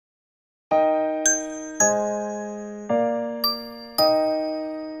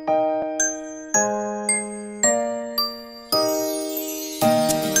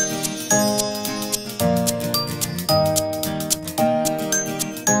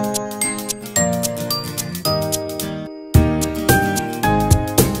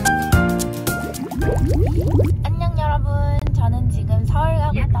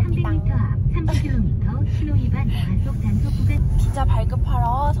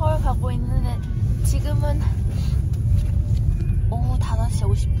지금은 오후 5시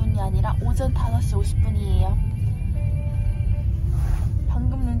 50분이 아니라 오전 5시 50분이에요.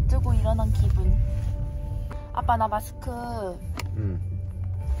 방금 눈 뜨고 일어난 기분. 아빠 나 마스크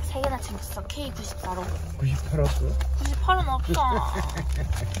 3개나 챙겼어. K94로. 98 없어? 98은 없어.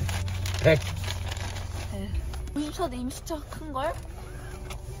 100. 네. 94도 임시차 큰걸?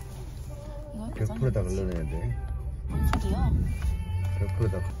 이건 100%다 걸러내야 돼. 뭔 소리야?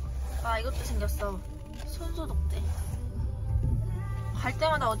 100%다. 아 이것도 생겼어. 손소독제. 갈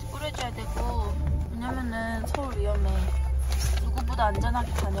때마다 어디 뿌려줘야 되고, 왜냐면은 서울 위험해. 누구보다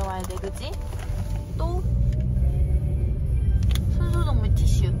안전하게 다녀와야 돼, 그지? 또 손소독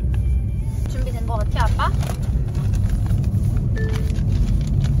물티슈. 준비된 거 같아, 아빠?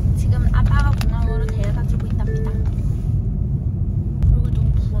 지금 아빠가 공항으로 데려다주고 있답니다. 얼굴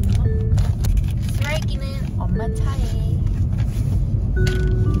너무 부었나? 쓰레기는 엄마 차에.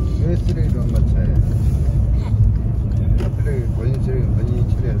 왜 쓰레기도 엄마 차에? 쓰레기 본인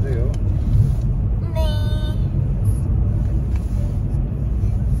처리하세요. 네.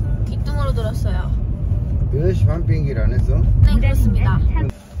 귀뚱으로 들었어요. 8시 반 비행기를 안 했어? 네, 그렇습니다.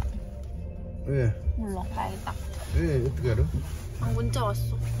 왜? 몰라, 봐야겠다. 왜? 어떻게 알아? 아, 문자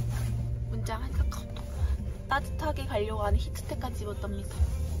왔어. 문자가 카카오톡. 따뜻하게 가려고 하는 히트텍까지 입었답니다.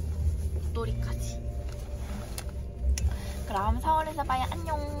 목도리까지. 그럼 서울에서 봐요.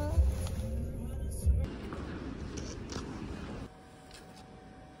 안녕.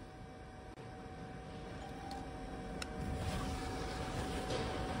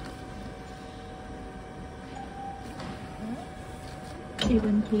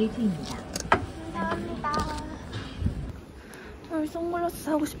 출근 게이트입니다. 감사합니다. 선글라스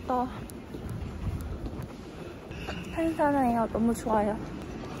사고 싶다. 한산해요. 너무 좋아요.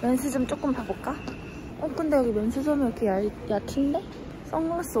 면세점 조금 봐볼까? 근데 여기 면세점이 이렇게 얕은데?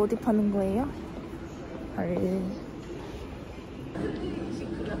 선글라스 어디 파는 거예요? 헐.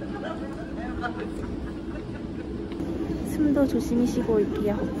 숨도 조심히 쉬고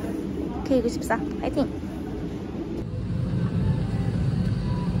올게요. K94 파이팅!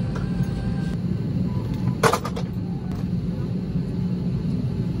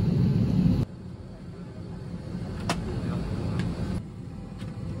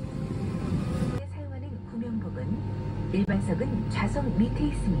 일반석은 좌석 밑에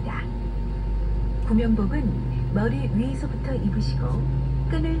있습니다. 구명복은 머리 위에서부터 입으시고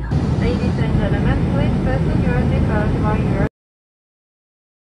끈을 Ladies and gentlemen, please fasten your seatbelts while you're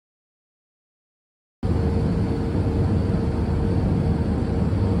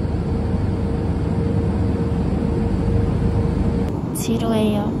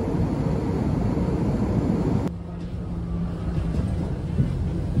지루해요.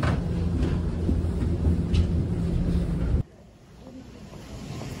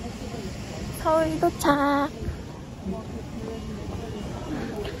 서울 도착.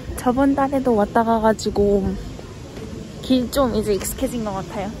 저번 달에도 왔다 가가지고 길 좀 이제 익숙해진 것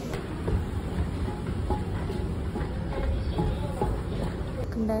같아요.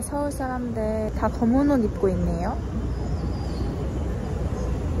 근데 서울 사람들 다 검은 옷 입고 있네요.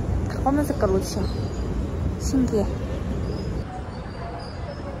 다 검은 색깔 옷이야. 신기해.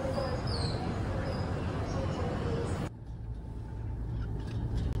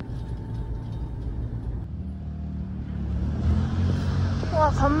 와,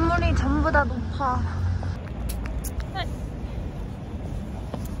 건물이 전부 다 높아.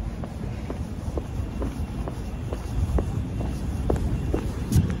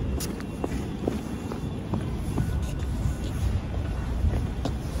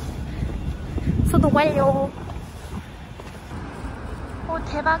 소독 완료. 오,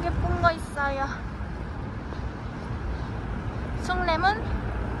 대박 예쁜 거 있어요. 숭례문?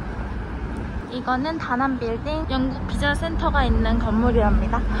 이거는 다남 빌딩, 영국 비자센터가 있는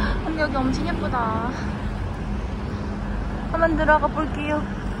건물이랍니다. 근데 여기 엄청 예쁘다. 한번 들어가 볼게요.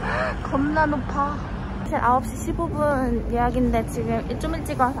 겁나 높아. 사실 9시 15분 예약인데 지금 좀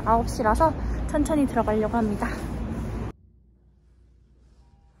일찍 와서 9시라서 천천히 들어가려고 합니다.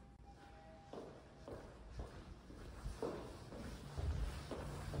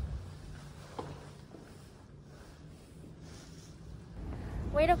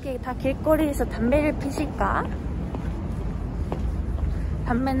 왜 이렇게 다 길거리에서 담배를 피실까?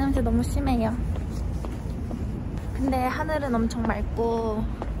 담배 냄새 너무 심해요. 근데 하늘은 엄청 맑고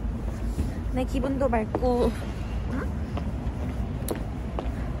내 기분도 맑고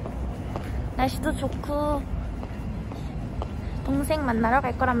날씨도 좋고 동생 만나러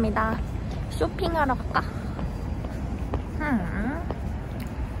갈 거랍니다. 쇼핑하러 갈까?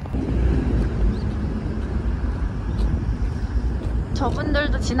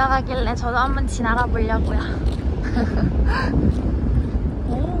 저분들도 지나가길래 저도 한번 지나가 보려고요.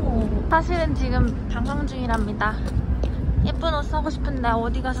 오, 사실은 지금 방송 중이랍니다. 예쁜 옷 사고 싶은데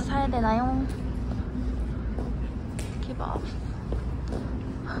어디 가서 사야 되나요? 대박.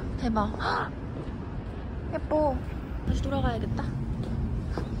 대박. 예뻐. 다시 돌아가야겠다.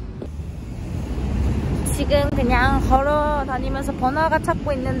 지금 그냥 걸어 다니면서 번화가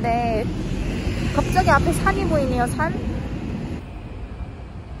찾고 있는데 갑자기 앞에 산이 보이네요. 산.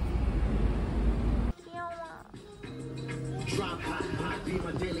 귀여워.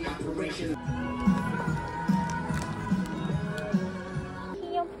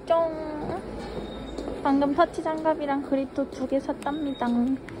 귀엽죠? 방금 터치 장갑이랑 그립도 2개 샀답니다.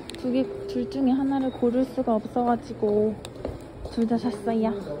 둘 중에 하나를 고를 수가 없어가지고 둘 다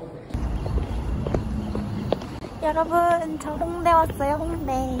샀어요. 여러분, 저 홍대 왔어요.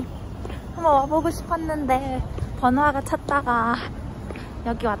 홍대. 한번 와보고 싶었는데 번화가 찾다가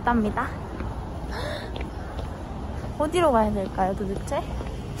여기 왔답니다. 어디로 가야 될까요, 도대체?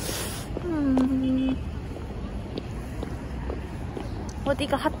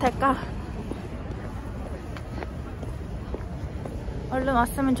 어디가 핫할까? 얼른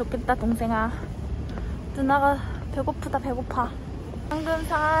왔으면 좋겠다, 동생아. 누나가 배고프다, 배고파. 방금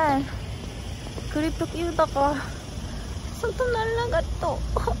산 그립도 끼우다가 손톱 날라갔어.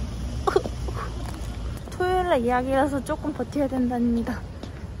 토요일날 이야기라서 조금 버텨야 된답니다.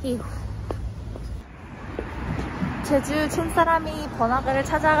 이후. 제주 촌사람이 번화가를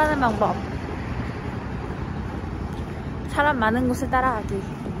찾아가는 방법. 사람 많은 곳을 따라가기.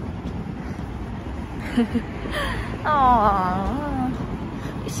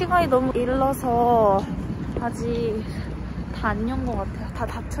 시간이 너무 일러서 아직 다 안 연 것 같아요. 다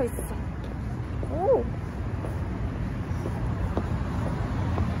닫혀있어. 오.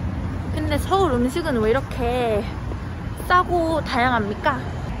 근데 서울 음식은 왜 이렇게 싸고 다양합니까?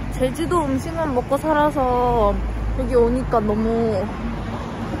 제주도 음식만 먹고 살아서 여기 오니까 너무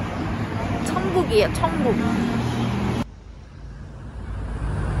천국이에요, 천국.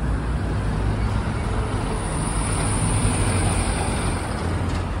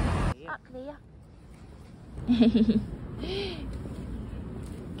 아, 그래요?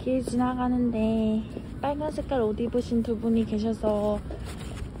 길 지나가는데 빨간 색깔 옷 입으신 두 분이 계셔서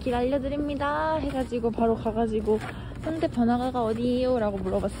길 알려드립니다 해가지고 바로 가가지고 홍대 번화가가 어디예요? 라고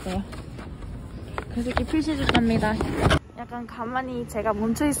물어봤어요. 그래서 길 표시해줬답니다. 약간 가만히 제가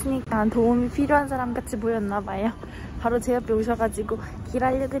멈춰있으니까 도움이 필요한 사람 같이 보였나봐요. 바로 제 옆에 오셔가지고 길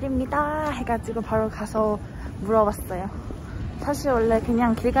알려드립니다 해가지고 바로 가서 물어봤어요. 사실 원래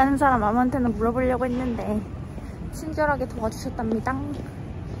그냥 길 가는 사람 아무한테나 물어보려고 했는데 친절하게 도와주셨답니다.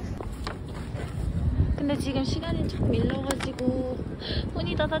 근데 지금 시간이 좀 밀려가지고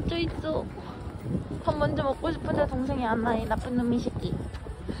문이 다 닫혀있어. 밥 먼저 먹고 싶은데 동생이 안 와. 이 나쁜 놈이 새끼.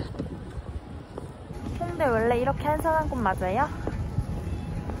 홍대 원래 이렇게 한산한 곳 맞아요?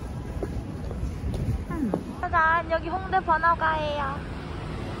 짜잔, 여기 홍대 번화가예요.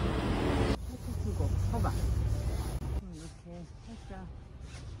 이거 봐봐. 이렇게 살짝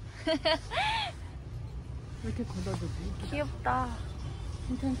이렇게 걷어두지. 귀엽다.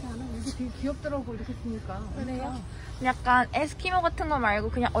 괜찮지 않아? 이게 되게 귀엽더라고 이렇게 쓰니까. 그래요? 약간 에스키모 같은 거 말고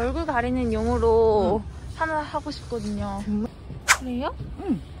그냥 얼굴 가리는 용으로 하나 하고 싶거든요. 정말? 그래요?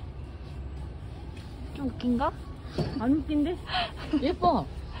 응. 좀 웃긴가? 안 웃긴데? 예뻐.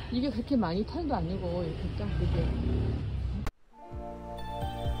 이게 그렇게 많이 털도 안 내고 이렇게 쫙 되게.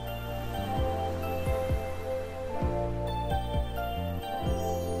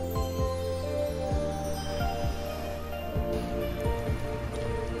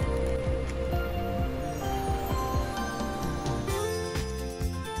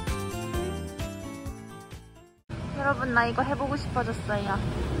 여러분, 나 이거 해보고 싶어졌어요.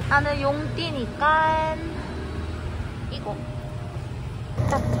 나는 용띠니까 이거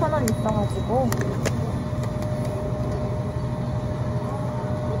딱 1,000원 있어가지고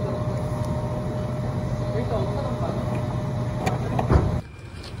여기가 5,000원 받아.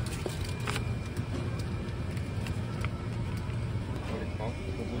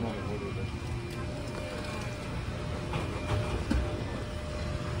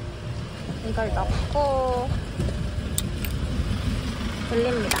 이걸 넣고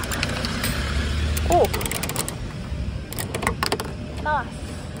돌립니다. 오! 나왔어.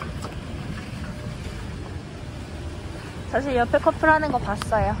 사실 옆에 커플 하는 거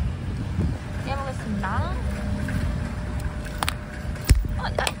봤어요. 해보겠습니다.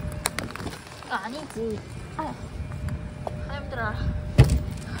 이거 아니지. 힘들어.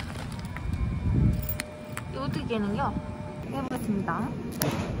 이거 어떻게 깨는겨? 해보겠습니다.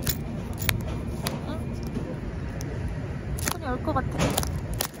 손이 올 것 같아.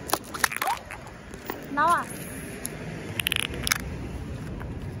 나와.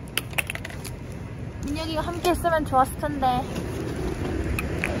 민혁이가 함께 했으면 좋았을 텐데.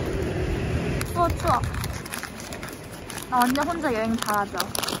 추워. 나 완전 혼자 여행 잘하죠.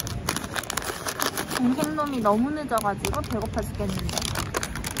 동생놈이 너무 늦어가지고 배고파 죽겠는데.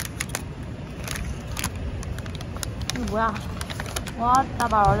 이거 뭐야? 왔다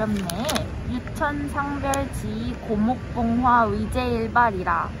말 어렵네. 유천상별지 고목봉화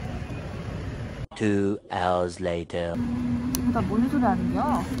위제일발이라. 2 hours later. 이거 다 뭔 소리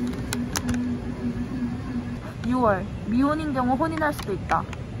하는겨? 6월 미혼인 경우 혼인할 수도 있다.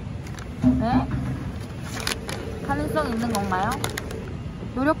 네? 가능성 있는 건가요?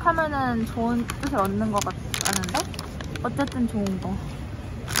 노력하면은 좋은 뜻을 얻는 것 같았는데? 어쨌든 좋은 거.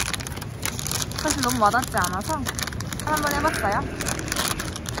 사실 너무 와닿지 않아서 한번 해봤어요.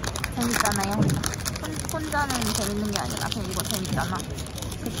 재밌잖아요. 혼자는 재밌는 게 아니라 그냥 이거 재밌잖아.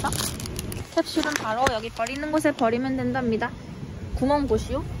 그쵸? 캡슐은 바로 여기 버리는 곳에 버리면 된답니다. 구멍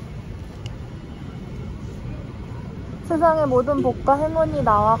보시오. 세상의 모든 복과 행운이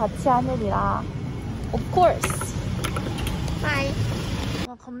나와 같이 하느리라. Of course. Bye.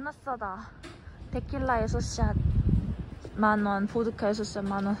 와 겁나 싸다. 데킬라 6샷 만원, 보드카 6샷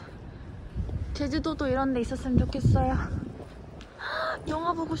만원. 제주도도 이런 데 있었으면 좋겠어요.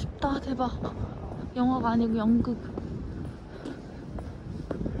 영화 보고 싶다. 대박. 영화가 아니고 연극.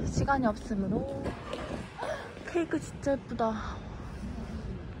 시간이 없으므로. 케이크 진짜 예쁘다.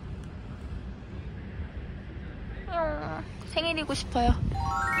 생일이고 싶어요.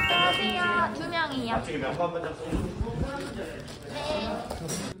 안녕하세요. 2명이요. 네.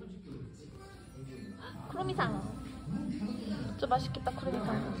 크로미상. 진짜 맛있겠다.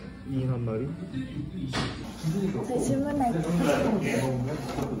 크로미상. 잉 한 마리? 저 질문할게요.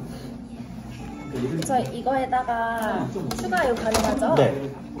 저 이거에다가 추가요 가능하죠?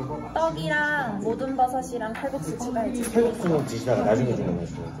 네. 떡이랑 모든 버섯이랑 칼국수 추가해 주세요. 칼국수는 드시다가 나중에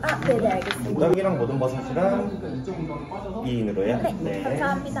주문하시면 아, 네네 알겠습니다. 떡이랑 모든 버섯이랑 2인으로요? 네,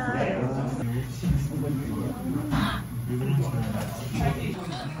 감사합니다.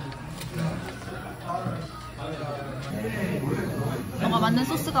 너가 만든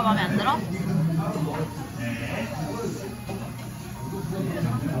소스가 마음에 안 들어?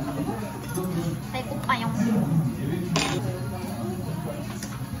 배고파요.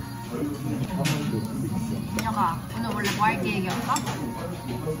 민혁아, 오늘 원래 뭐 할 계획이었어?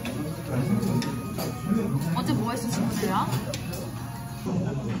 어제 뭐 했어, 친구들이랑?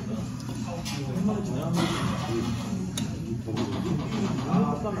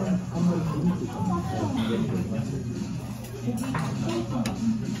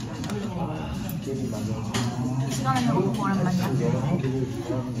 이 시간에 배고프고 오랜만이야.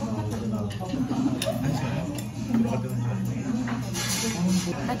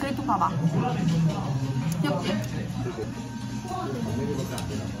 내 그래픽 봐봐. 귀엽지?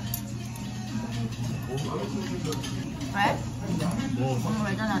 왜? 오늘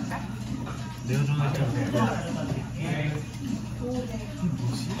왜 전화했대? 내가 전화했잖아.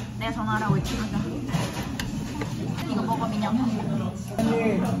 내가 전화하라고 했지. 이거 먹어, 민영.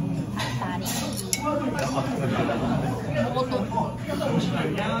 다리. 이것도.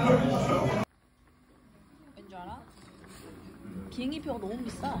 왠줄 알아? 비행기표가 너무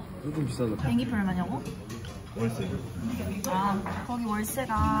비싸. 조금 비싸다. 비행기표 얼마냐고? 월세. 아, 거기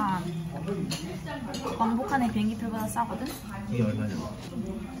월세가 왕복한의 비행기표보다 싸거든? 이게 얼마냐?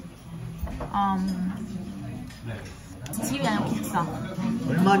 집이 아니라 기숙사.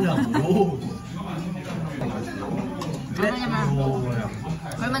 얼마냐고? 왜냐면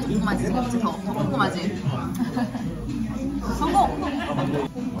얼마인지 궁금하지 지금? 더 궁금하지? 성공!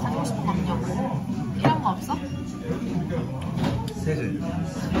 사고 싶은 거 없냐고? 필요한 거 없어? 세제.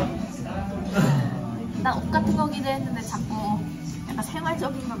 난 옷 같은 거 기대했는데 자꾸 약간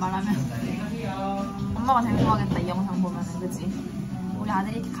생활적인 걸 말하면 엄마가 되게 좋아하겠다 이 영상 보면은. 그치? 우리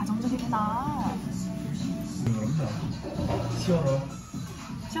아들이 이렇게 가정적이구나. 시원해.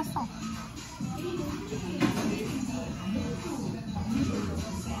 치웠어.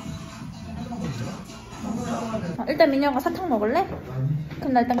 일단 민영아 사탕 먹을래?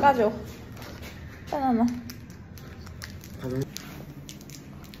 그럼 나 일단 까줘. 바나나.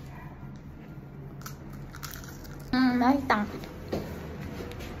 맛있다.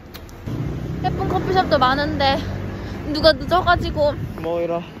 예쁜 커피숍도 많은데 누가 늦어가지고.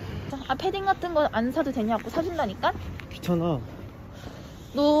 뭐이라 아, 패딩 같은 거 안 사도 되냐고. 사준다니까? 귀찮아.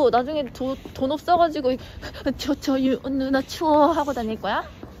 너 나중에 돈 없어가지고 누나 추워 하고 다닐 거야?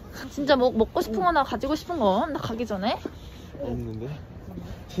 진짜 먹고 싶은 거나 가지고 싶은 거 나 가기 전에? 없는데?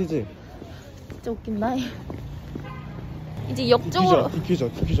 치즈. 진짜 웃긴다. 이제 역적으로 디퓨저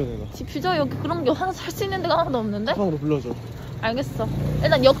내가. 디퓨저 여기 그런 게 하나 살 수 있는 데가 하나도 없는데? 상으로 불러줘. 알겠어.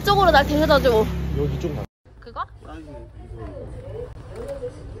 일단 역적으로 날 데려다줘. 여기 쪽 나. 그거?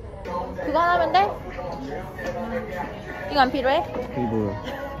 그거 하나면 돼? 이거 안 필요해? 이게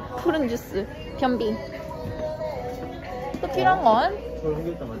뭐야? 푸른 주스, 변비. 또 필요한 건? 또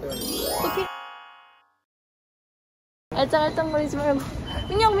알짱알짱거리지 말고.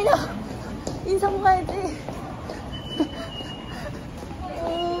 민영! 인사 가야지.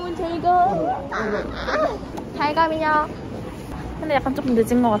 오, 잘 가, 민영. 근데 약간 조금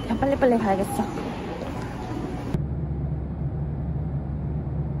늦은 것 같아. 빨리빨리 가야겠어.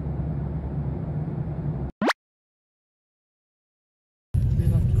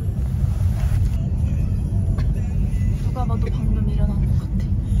 누가 봐도 방금 일어난 것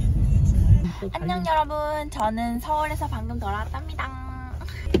같아. 안녕 여러분. 저는 서울에서 방금 돌아왔답니다.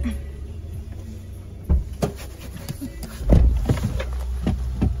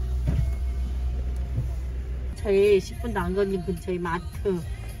 저희 10분도 안 걸린 근처에 마트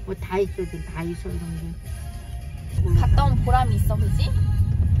뭐 다 있거든. 다이소 이런 게. 갔다 온 보람이 있어, 그지?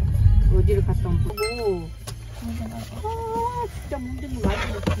 어디를 갔다 온 보고. 아 진짜 문둥이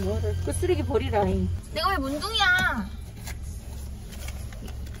많이 넣고 뭐를. 그 쓰레기 버리라잉. 내가 왜 문둥이야?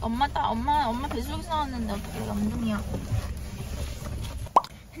 엄마 뱃속에서 나왔는데 어떻게 내가 문둥이야?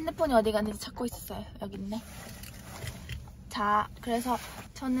 핸드폰이 어디 갔는지 찾고 있었어요. 여기 있네. 자, 그래서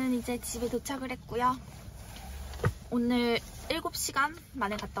저는 이제 집에 도착을 했고요. 오늘 7시간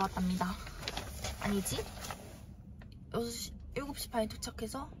만에 갔다 왔답니다. 아니지? 7시 반에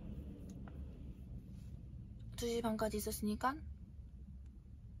도착해서 2시 반까지 있었으니까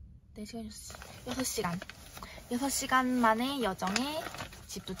 4시간, 6시간. 6시간 만에 여정에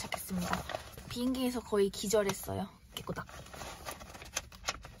집 도착했습니다. 비행기에서 거의 기절했어요. 깨꼬닥.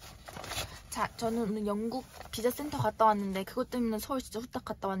 자, 저는 오늘 영국 비자센터 갔다 왔는데 그것 때문에 서울 진짜 후딱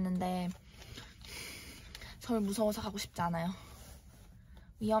갔다 왔는데 서울 무서워서 가고 싶지 않아요.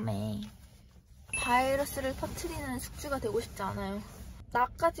 위험해. 바이러스를 퍼뜨리는 숙주가 되고 싶지 않아요.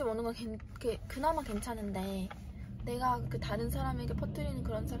 나까지 오는 건 그나마 괜찮은데 내가 그 다른 사람에게 퍼뜨리는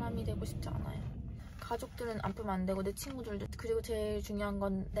그런 사람이 되고 싶지 않아요. 가족들은 아프면 안 되고 내 친구들도, 그리고 제일 중요한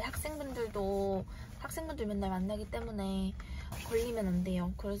건 내 학생분들 맨날 만나기 때문에 걸리면 안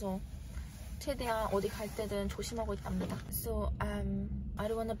돼요. 그래서 최대한 어디 갈 때든 조심하고 있답니다. So I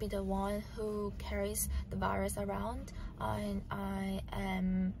don't want to be the one who carries the virus around, and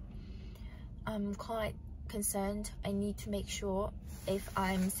I'm quite concerned. I need to make sure if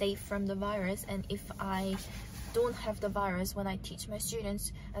I'm safe from the virus and if I don't have the virus when I teach my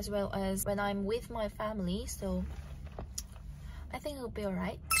students as well as when I'm with my family. So I think it'll be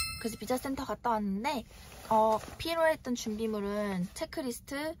alright. 그래서 비자센터 갔다 왔는데 필요했던 준비물은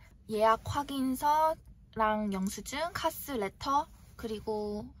체크리스트, 예약 확인서랑 영수증, 카스 레터,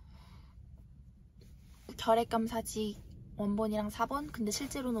 그리고 결핵검사지 원본이랑 사본, 근데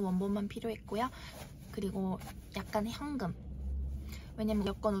실제로는 원본만 필요했고요. 그리고 약간 현금, 왜냐면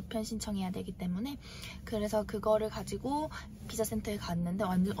여권 우편 신청해야 되기 때문에. 그래서 그거를 가지고 비자센터에 갔는데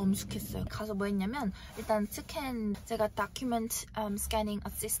완전 엄숙했어요. 가서 뭐 했냐면 일단 제가 Document Scanning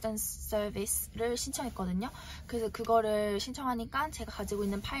Assistance Service를 신청했거든요. 그래서 그거를 신청하니까 제가 가지고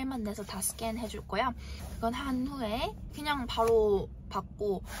있는 파일만 내서 다 스캔해줄 거야. 그건 한 후에 그냥 바로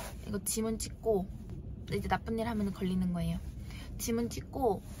받고 이거 지문 찍고, 이제 나쁜 일 하면 걸리는 거예요. 지문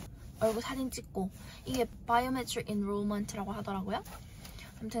찍고 얼굴 사진 찍고, 이게 Biometric Enrollment라고 하더라고요.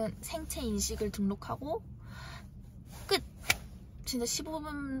 아무튼 생체 인식을 등록하고 끝! 진짜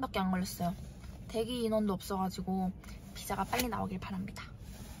 15분밖에 안 걸렸어요. 대기 인원도 없어가지고 비자가 빨리 나오길 바랍니다.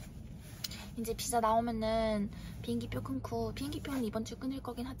 이제 비자 나오면은 비행기표 끊고, 비행기표는 이번 주 끊을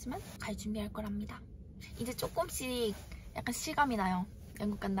거긴 하지만 갈 준비할 거랍니다. 이제 조금씩 약간 실감이 나요.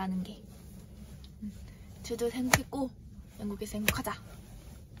 영국 간다는 게. 저도 행복했고 영국에서 행복하자.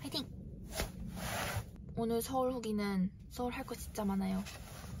 화이팅! 오늘 서울 후기는 서울 할 거 진짜 많아요.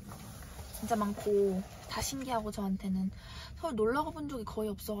 진짜 많고 다 신기하고, 저한테는 서울 놀러 가본 적이 거의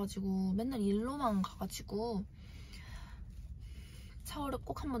없어가지고 맨날 일로만 가가지고 서울을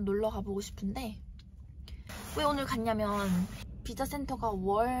꼭 한번 놀러 가보고 싶은데, 왜 오늘 갔냐면 비자센터가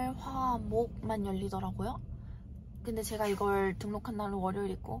월, 화, 목만 열리더라고요. 근데 제가 이걸 등록한 날은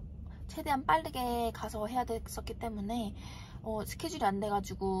월요일이고 최대한 빠르게 가서 해야 됐었기 때문에 스케줄이 안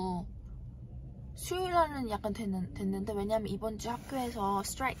돼가지고 수요일날은 약간 됐는데, 왜냐면 이번 주 학교에서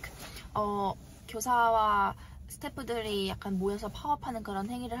스트라이크, 교사와 스태프들이 약간 모여서 파업하는 그런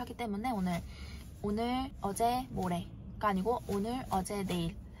행위를 하기 때문에 오늘, 어제, 모레가 아니고 오늘, 어제,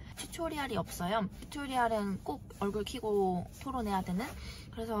 내일 튜토리얼이 없어요. 튜토리얼은 꼭 얼굴 켜고 토론해야 되는.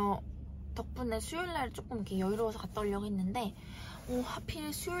 그래서 덕분에 수요일날 조금 이렇게 여유로워서 갔다 오려고 했는데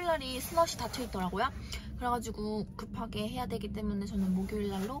하필 수요일날이 슬롯이 닫혀있더라고요. 그래가지고 급하게 해야 되기 때문에 저는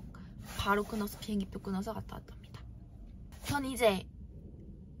목요일날로 바로 끊어서 비행기표 끊어서 갔다 왔답니다. 전 이제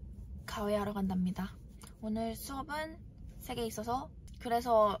가회하러 간답니다. 오늘 수업은 3개 있어서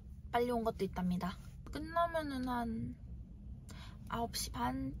그래서 빨리 온 것도 있답니다. 끝나면은 한 9시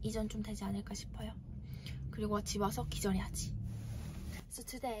반 이전쯤 되지 않을까 싶어요. 그리고 집 와서 기절해야지. So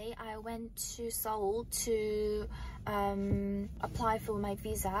today I went to Seoul to apply for my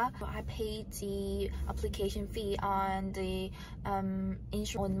visa. I paid the application fee on the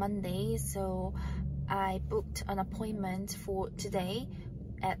insurance on Monday, so I booked an appointment for today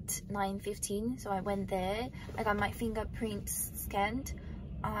at 9:15. So I went there. I got my fingerprints scanned,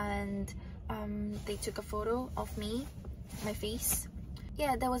 and they took a photo of me, my face.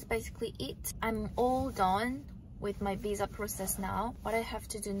 Yeah, that was basically it. I'm all done with my visa process now. What I have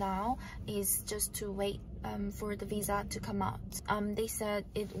to do now is just to wait for the visa to come out. They said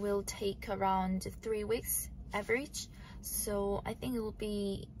it will take around 3 weeks average, so I think it will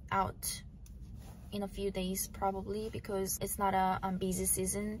be out in a few days probably, because it's not a busy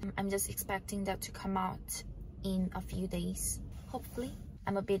season. I'm just expecting that to come out in a few days, hopefully.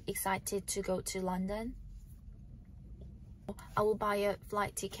 I'm a bit excited to go to London. I will buy a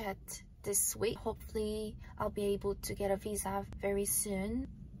flight ticket this week. Hopefully I'll be able to get a visa very soon.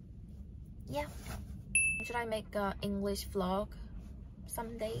 Yeah. Should I make an English vlog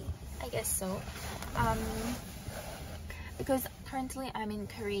someday? I guess so. Because currently I'm in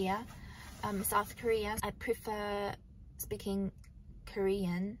Korea, South Korea. I prefer speaking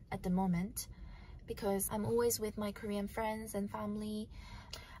Korean at the moment because I'm always with my Korean friends and family.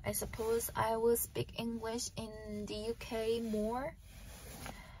 I suppose I will speak English in the UK more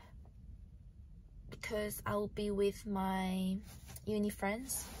because I'll be with my uni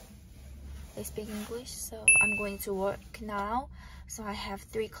friends. They speak English, so I'm going to work now. So I have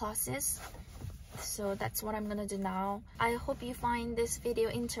 3 classes. So that's what I'm gonna do now. I hope you find this video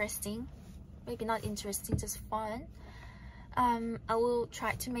interesting. Maybe not interesting, just fun. I will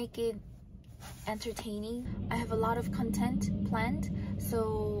try to make it entertaining. I have a lot of content planned,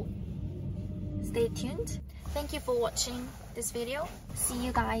 so stay tuned. Thank you for watching this video. See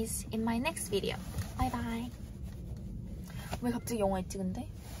you guys in my next video. Bye bye. 왜 갑자기 영어에 찍은데?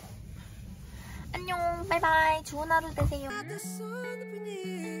 안녕, 바이바이. 좋은 하루 되세요.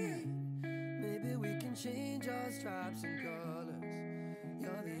 Maybe we can change our stripes and colors.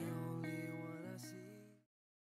 You're the only